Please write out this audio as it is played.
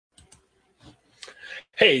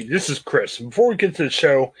Hey, this is Chris. Before we get to the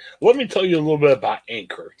show, let me tell you a little bit about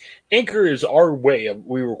Anchor. Anchor is our way of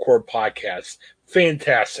we record podcasts.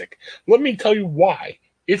 Fantastic. Let me tell you why.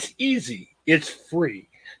 It's easy. It's free.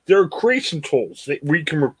 There are creation tools that where you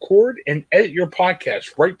can record and edit your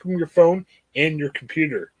podcast right from your phone and your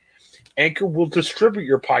computer. Anchor will distribute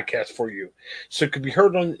your podcast for you, so it can be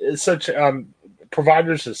heard on such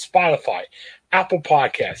providers as Spotify, Apple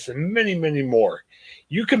Podcasts, and many, many more.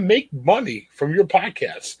 You can make money from your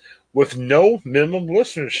podcast with no minimum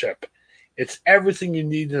listenership. It's everything you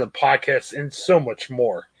need in a podcast and so much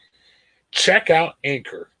more. Check out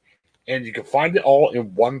Anchor, and you can find it all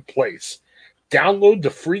in one place. Download the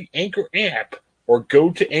free Anchor app or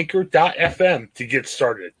go to anchor.fm to get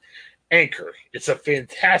started. Anchor, it's a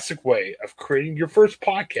fantastic way of creating your first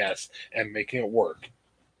podcast and making it work.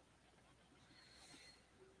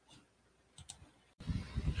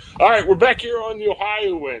 All right, we're back here on the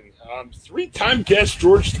Ohioan. Three-time guest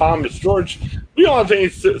George Thomas. George, we don't have any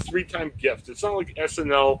three-time gift. It's not like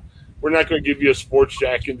SNL. We're not going to give you a sports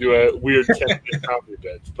jack and do a weird 10-minute comedy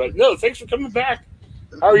bit. But no, thanks for coming back.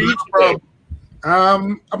 How are you today?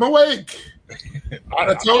 I'm awake.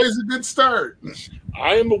 That's always a good start.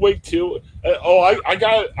 I am awake too. I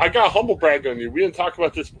got humble brag on you. We didn't talk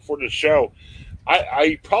about this before the show.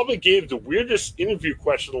 I probably gave the weirdest interview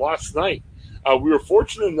question last night. We were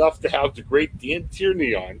fortunate enough to have the great Dan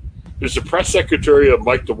Tierney on, who's the press secretary of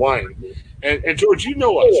Mike DeWine. And George, you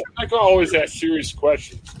know us. We're not going to always ask serious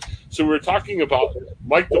questions. So we were talking about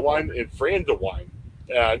Mike DeWine and Fran DeWine.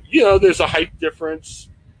 There's a height difference.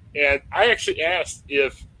 And I actually asked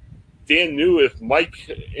if Dan knew if Mike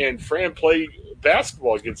and Fran play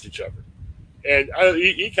basketball against each other. And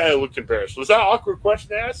he kind of looked embarrassed. Was that an awkward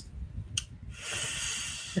question to ask?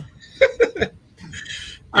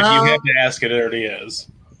 If you have to ask it, it already is.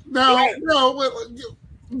 No.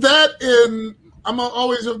 That and I'm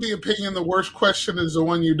always of the opinion the worst question is the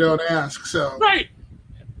one you don't ask. So right.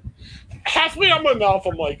 Halfway on my mouth,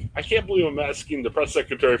 I'm like, I can't believe I'm asking the press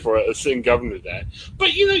secretary for a sitting governor that.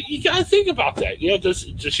 But you got to think about that.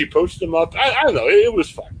 Does she post them up? I don't know. It was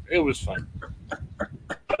fun. It was fun.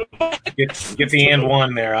 Get the and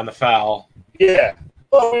one there on the foul. Yeah.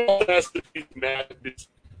 Well, we all asked if he's mad.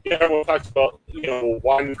 Everyone talks about,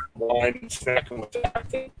 wine and snacking with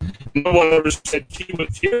that. No one ever said tea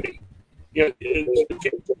with Tierney. We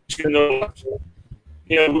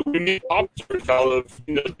need officers out of,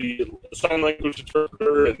 the sign language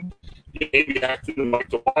interpreter and maybe acting in Mike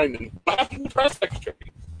DeWine and what happened to the press secretary?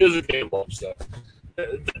 Is a game of stuff.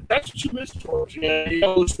 That's what you miss, George. You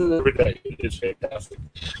gotta listen every day. It's fantastic.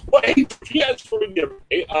 Well, hey, he has for you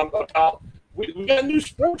about. We got a new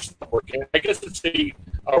sports network, and I guess it's a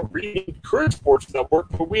renamed current sports network,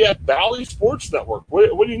 but we have Bally Sports Network.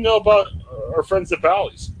 What do you know about our friends at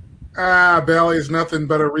Bally's? Bally is nothing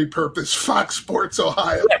but a repurposed Fox Sports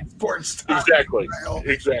Ohio sports time.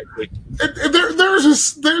 Exactly.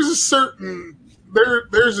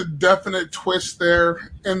 There's a definite twist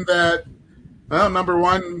there in that. Well, number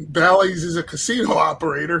one, Bally's is a casino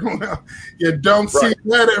operator. You don't see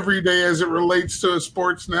that every day as it relates to a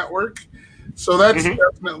sports network. So that's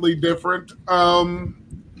definitely different. I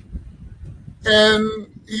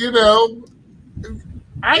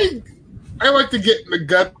like to get in the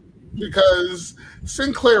gut because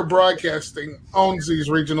Sinclair Broadcasting owns these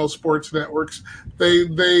regional sports networks.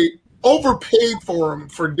 They overpaid for them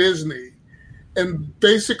for Disney, and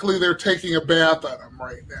basically they're taking a bath on them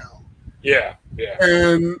right now. Yeah.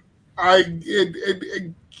 And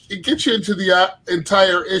it gets you into the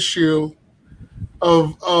entire issue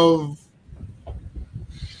of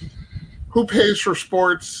who pays for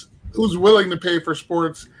sports, who's willing to pay for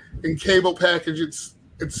sports, and cable packages,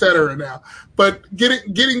 et cetera now. But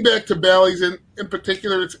getting back to Bally's in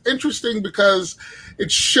particular, it's interesting because it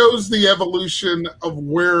shows the evolution of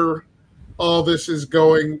where all this is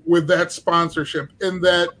going with that sponsorship, in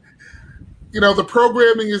that, the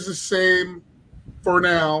programming is the same for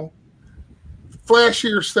now.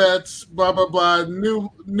 Flashier sets, blah, blah, blah, new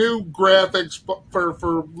graphics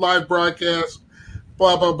for live broadcasts,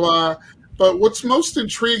 blah, blah, blah. But what's most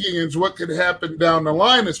intriguing is what could happen down the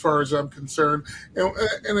line as far as I'm concerned. And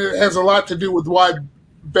it has a lot to do with why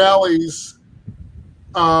Bally's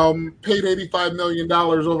paid $85 million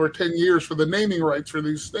over 10 years for the naming rights for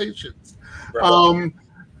these stations. Right.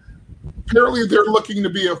 Apparently they're looking to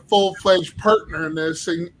be a full-fledged partner in this.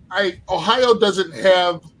 And Ohio doesn't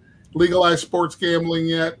have legalized sports gambling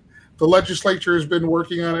yet. The legislature has been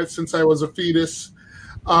working on it since I was a fetus.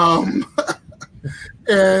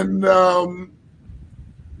 And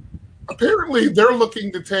apparently they're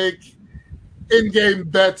looking to take in-game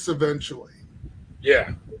bets eventually.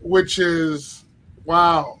 Yeah. Which is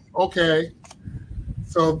Wow. Okay.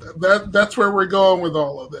 So that's where we're going with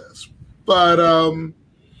all of this. But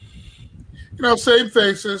same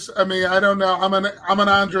faces. I mean, I don't know. I'm an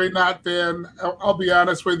Andre Knott fan. I'll be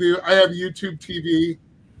honest with you. I have YouTube TV.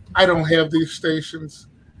 I don't have these stations.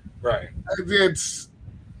 Right.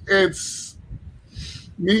 It's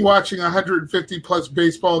me watching 150 plus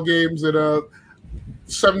baseball games and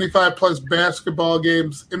 75 plus basketball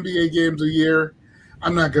games, NBA games a year.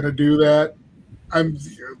 I'm not going to do that.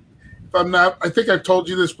 If I'm not, I think I've told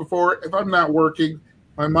you this before. If I'm not working,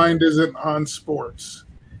 my mind isn't on sports.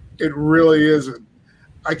 It really isn't.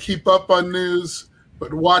 I keep up on news,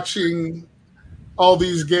 but watching all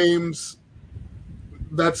these games,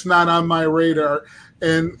 that's not on my radar.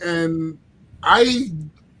 And I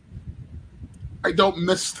don't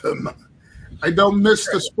miss them. I don't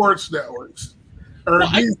miss the sports networks, or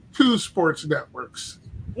these two sports networks.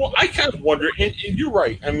 Well, I kind of wonder, and you're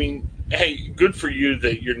right. I mean, hey, good for you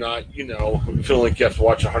that you're not, feeling like you have to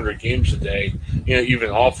watch 100 games a day, even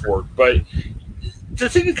off work. But the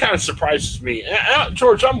thing that kind of surprises me,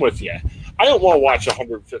 George, I'm with you. I don't want to watch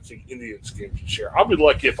 150 Indians games this year. I'll be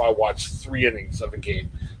lucky if I watch 3 innings of a game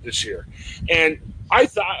this year. And I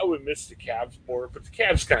thought I would miss the Cavs more, but the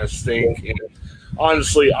Cavs kind of stink. And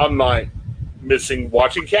honestly, I'm not missing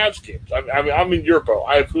watching Cavs games. I mean, I'm in your boat.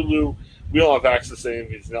 I have Hulu. We don't have access to any of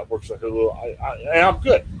these networks on Hulu. And I'm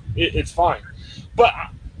good. It's fine. But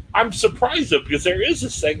I'm surprised, though, because there is a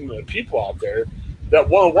segment of people out there that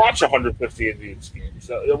want to watch 150 Indians games,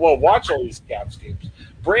 that want to watch all these Cavs games.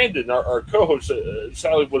 Brandon, our co-host,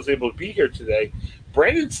 sadly was able to be here today.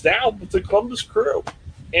 Brandon's down with the Columbus Crew.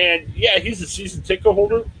 And, yeah, he's a season ticket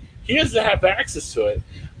holder. He doesn't have access to it.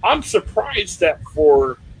 I'm surprised that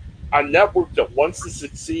for a network that wants to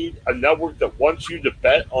succeed, a network that wants you to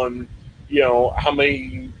bet on, how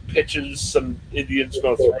many pitches some Indians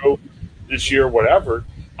going to throw this year, whatever,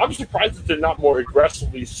 I'm surprised that they're not more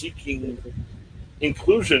aggressively seeking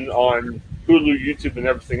inclusion on Hulu, YouTube, and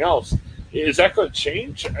everything else. Is that going to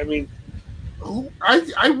change? I mean,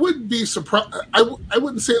 I wouldn't be surprised. I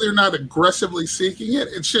wouldn't say they're not aggressively seeking it.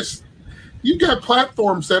 It's just you've got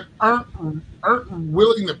platforms that aren't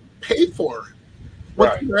willing to pay for it.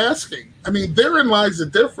 What you're asking. I mean, therein lies the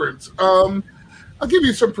difference. I'll give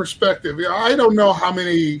you some perspective. I don't know how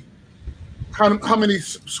many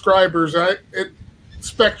subscribers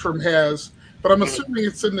Spectrum has, but I'm assuming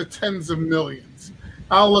it's in the tens of millions.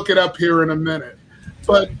 I'll look it up here in a minute.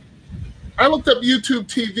 But I looked up YouTube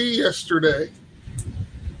TV yesterday.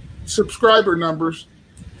 Subscriber numbers,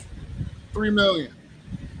 3 million.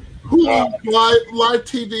 Hulu live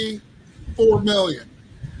TV, 4 million.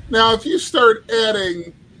 Now, if you start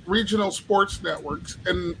adding regional sports networks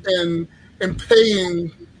and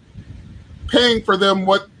paying for them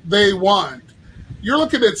what they want, you're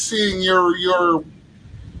looking at seeing your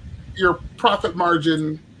profit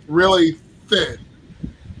margin really thin,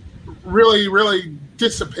 really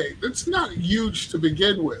dissipate. It's not huge to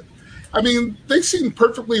begin with. I mean, they seem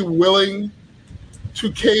perfectly willing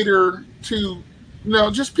to cater to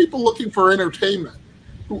just people looking for entertainment,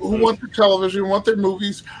 who want their television, want their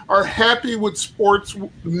movies, are happy with sports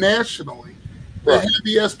nationally. They have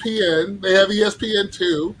ESPN. They have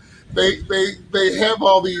ESPN2. They have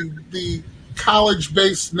all the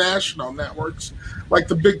college-based national networks like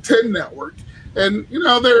the Big Ten Network, and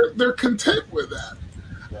they're content with that.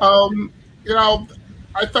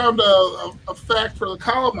 I found a fact for the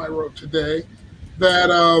column I wrote today that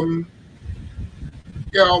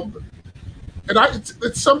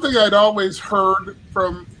it's something I'd always heard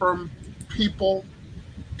from people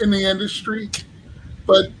in the industry,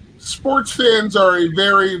 but sports fans are a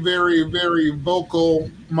very, very, very vocal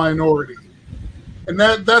minority, and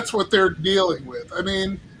that's what they're dealing with. I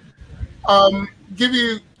mean, give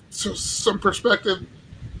you some perspective.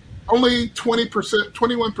 Only 20%,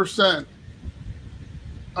 21%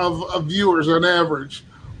 of viewers on average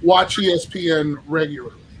watch ESPN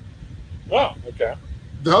regularly. Oh, okay.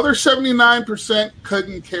 The other 79%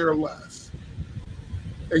 couldn't care less.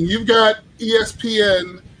 And you've got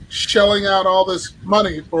ESPN shelling out all this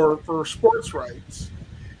money for sports rights.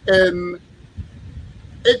 And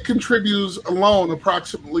it contributes alone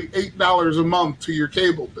approximately $8 a month to your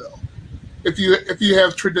cable bill if you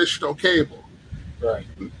have traditional cable. Right.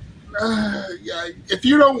 If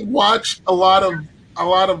you don't watch a lot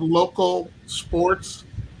of local sports,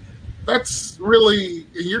 that's really,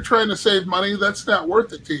 you're trying to save money, that's not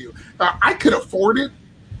worth it to you. I could afford it,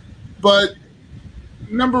 but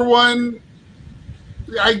number one,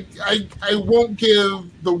 I won't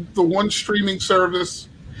give the one streaming service,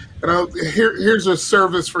 and here's a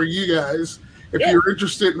service for you guys if you're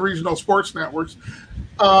interested in regional sports networks.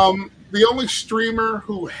 the only streamer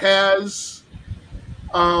who has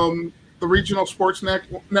the regional sports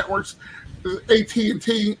networks is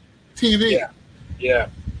AT&T TV. Yeah. Yeah.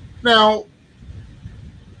 Now,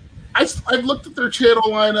 I've looked at their channel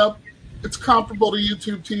lineup. It's comparable to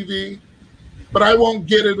YouTube TV, but I won't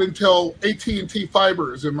get it until AT&T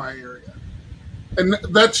Fiber is in my area, and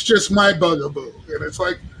that's just my bugaboo. And it's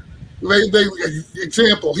like, they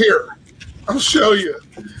example here. I'll show you.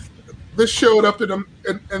 This showed up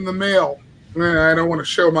in the mail. I don't want to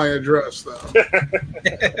show my address though.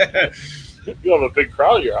 You have a big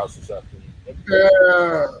crowd at your house this afternoon.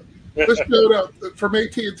 Yeah, this showed up from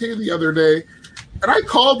AT&T the other day, and I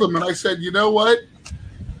called them and I said, you know what?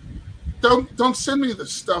 Don't send me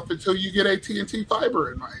this stuff until you get AT&T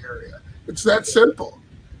Fiber in my area. It's that simple.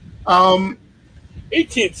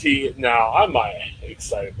 AT&T, now I'm not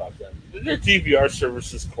excited about them. Their DVR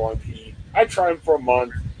service is clunky. I tried them for a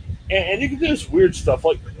month, and you can do this weird stuff.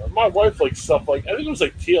 Like my wife likes stuff like, I think it was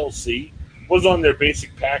like TLC was on their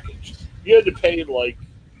basic package. You had to pay like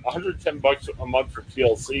 $110 a month for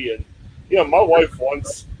TLC, and my wife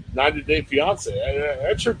wants 90 Day Fiance.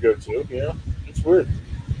 That's her go-to. It's weird.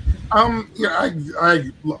 I'll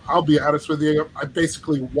be honest with you. I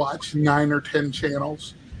basically watch 9 or 10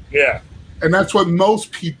 channels. Yeah. And that's what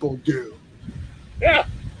most people do. Yeah.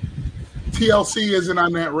 TLC isn't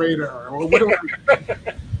on that radar. What do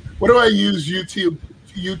I use YouTube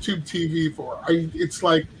TV for? It's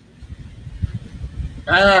like,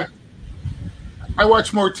 I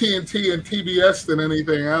watch more TNT and TBS than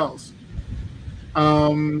anything else.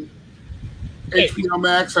 HBO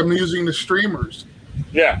Max, I'm using the streamers.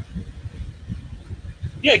 Yeah.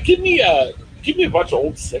 Yeah, give me a bunch of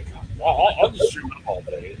old sitcoms. I'll just stream them all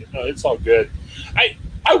day. It's all good. I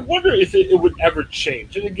wonder if it would ever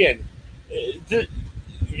change. And again,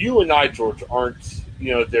 you and I, George, aren't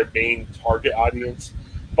their main target audience.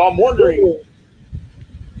 But I'm wondering,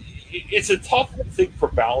 it's a tough thing for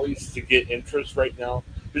Bally's to get interest right now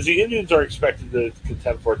because the Indians are expected to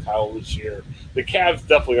contend for a title this year. The Cavs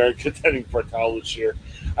definitely aren't contending for a title this year.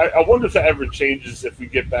 I wonder if that ever changes if we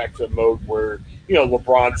get back to a mode where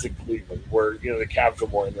LeBron's in Cleveland, where the Cavs are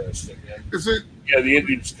more interesting. Is it? Yeah, the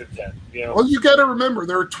Indians contend. Well, you got to remember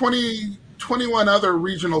there are 21 other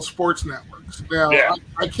regional sports networks. Now, yeah.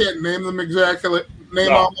 I can't name them exactly,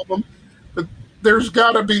 all of them, but there's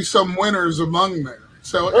got to be some winners among there.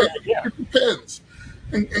 So it depends.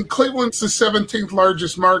 And Cleveland's the 17th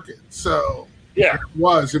largest market, so yeah,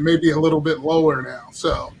 it may be a little bit lower now.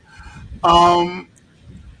 So,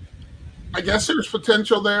 I guess there's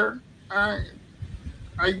potential there. I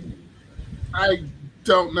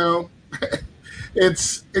don't know.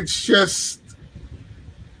 It's just,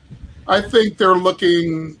 I think they're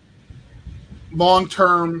looking long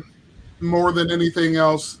term more than anything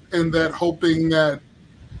else, in that hoping that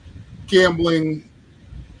gambling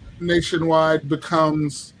nationwide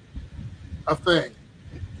becomes a thing.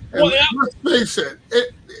 And let's face it,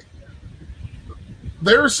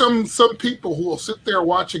 there are some people who will sit there,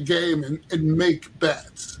 watch a game, and make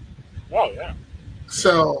bets. Oh, yeah.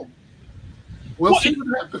 So we'll see what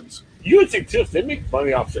happens. You would think, too, if they make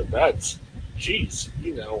money off their bets, geez,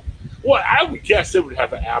 well, I would guess they would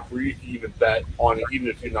have an app where you can even bet on it, even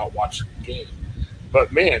if you're not watching the game.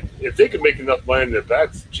 But, man, if they could make enough money on their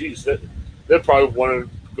bets, geez, they'd probably want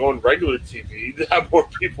to go on regular TV to have more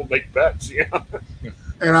people make bets,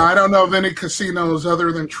 And I don't know of any casinos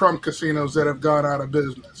other than Trump casinos that have gone out of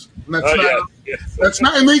business. And that's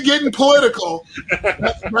not me getting political.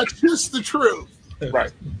 That's just the truth.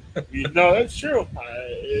 Right. No, that's true.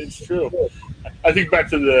 It's true. I think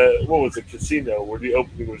back to what was the casino where the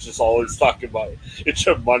opening was just always talking about it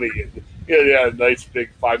showed money, and a nice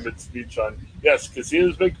big 5-minute speech on yes,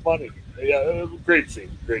 casinos make money. Yeah, great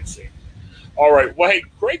scene. All right. Well, hey,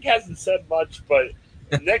 Craig hasn't said much, but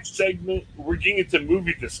next segment we're getting into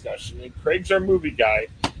movie discussion, and Craig's our movie guy,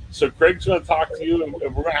 so Craig's going to talk to you, and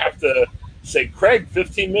we're going to have to say, Craig,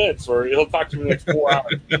 15 minutes, or he'll talk to you the next 4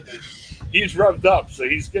 hours. He's revved up, so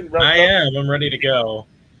he's getting revved up. I am. I'm ready to go.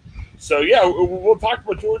 So, yeah, we'll talk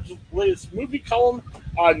about George's latest movie column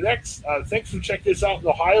next. Thanks for checking us out in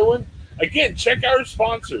Ohio. Again, check out our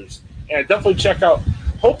sponsors, and definitely check out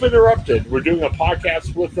Hope Interrupted. We're doing a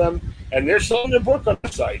podcast with them, and they're selling their book on the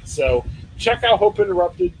site. So check out Hope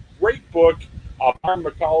Interrupted. Great book. Byron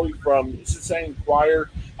McCauley from Cincinnati Enquirer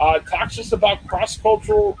talks just about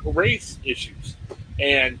cross-cultural race issues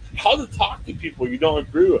and how to talk to people you don't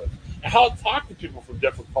agree with, and how to talk to people from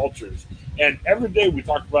different cultures. And every day we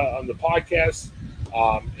talk about it on the podcast,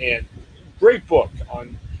 and great book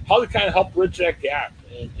on how to kind of help bridge that gap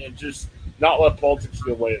and just not let politics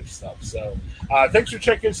get in the way of stuff. So thanks for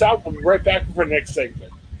checking us out. We'll be right back with our next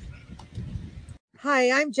segment.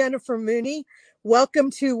 Hi, I'm Jennifer Mooney.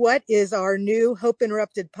 Welcome to what is our new Hope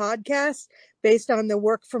Interrupted podcast based on the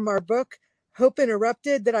work from our book, Hope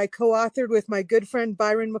Interrupted, that I co-authored with my good friend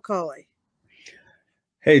Byron McCauley.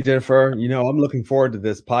 Hey, Jennifer, I'm looking forward to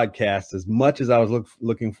this podcast as much as I was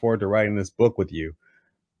looking forward to writing this book with you.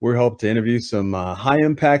 We hope to interview some high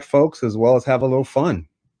impact folks as well as have a little fun.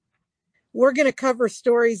 We're going to cover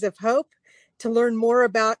stories of hope. To learn more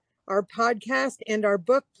about our podcast and our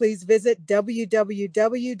book, please visit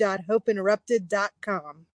www.hopeinterrupted.com.